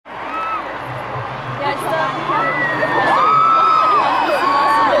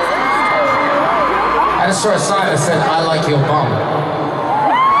just saw a sign that said, I like your bum. Who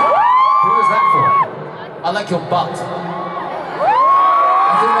was that for? I like your butt. I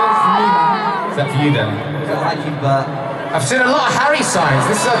think that was for me, man. Is that for you then? I like your butt. I've seen a lot of Harry signs.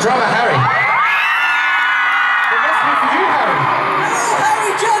 This is our drummer, Harry. It must be for you, Harry.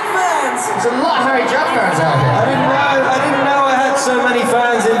 Harry Judd fans! There's a lot of Harry Judd fans out here. I didn't know I had so many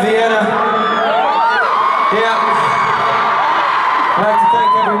fans in Vienna. Yeah. I'd like to thank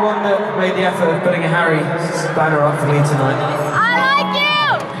everyone that made the effort of putting a Harry banner up for me tonight. I like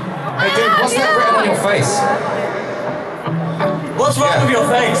you! Hey dude, what's that written on your face? What's wrong with your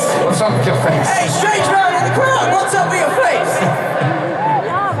face? What's up with your face? Hey, strange man in the crowd, what's up with your face?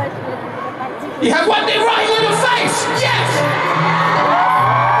 You have one thing right on your face! Yes!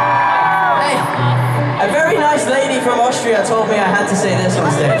 Hey, a very nice lady from Austria told me I had to say this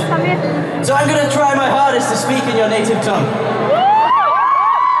on stage. So I'm going to try my hardest to speak in your native tongue.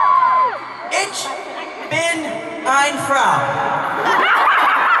 Ich bin ein Frau.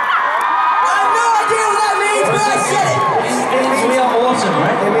 I have no idea what that means, but I said it. It means we are awesome,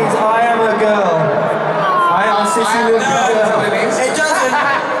 right? It means I am a girl. I am a sissy little girl. It doesn't.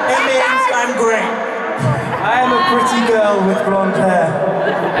 It means I'm great. I am a pretty girl with blonde hair.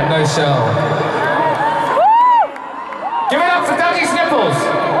 And no shell. Give it up for Dougie's nipples!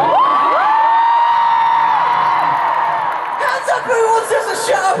 Hands up who wants us to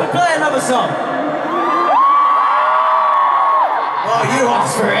shut up and play another song.